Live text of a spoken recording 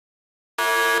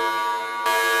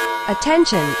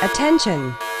Attention,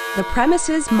 attention! The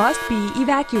premises must be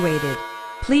evacuated.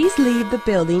 Please leave the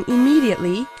building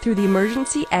immediately through the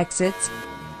emergency exits.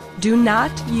 Do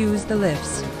not use the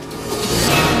lifts.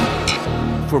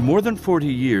 For more than 40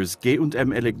 years, G&M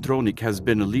Elektronik has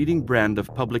been a leading brand of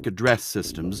public address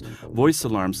systems, voice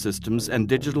alarm systems, and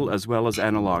digital as well as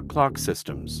analog clock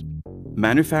systems.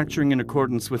 Manufacturing in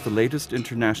accordance with the latest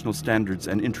international standards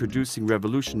and introducing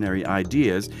revolutionary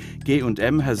ideas,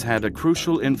 G&M has had a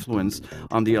crucial influence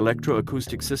on the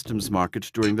electroacoustic systems market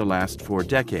during the last 4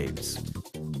 decades.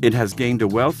 It has gained a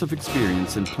wealth of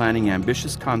experience in planning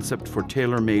ambitious concepts for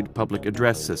tailor-made public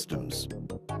address systems.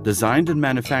 Designed and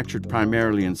manufactured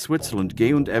primarily in Switzerland,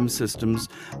 G&M systems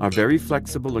are very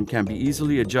flexible and can be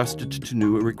easily adjusted to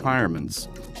new requirements.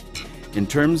 In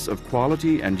terms of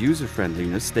quality and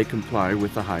user-friendliness, they comply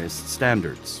with the highest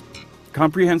standards.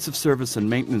 Comprehensive service and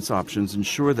maintenance options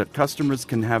ensure that customers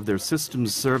can have their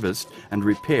systems serviced and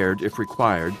repaired if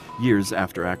required years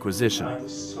after acquisition.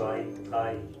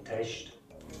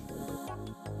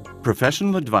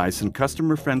 Professional advice and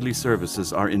customer-friendly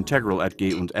services are integral at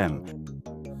G&M.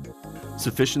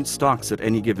 Sufficient stocks at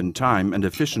any given time and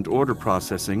efficient order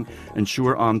processing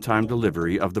ensure on-time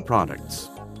delivery of the products.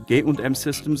 G&M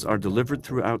systems are delivered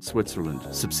throughout Switzerland.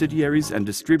 Subsidiaries and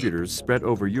distributors spread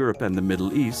over Europe and the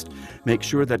Middle East make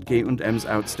sure that G&M's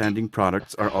outstanding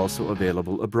products are also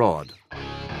available abroad.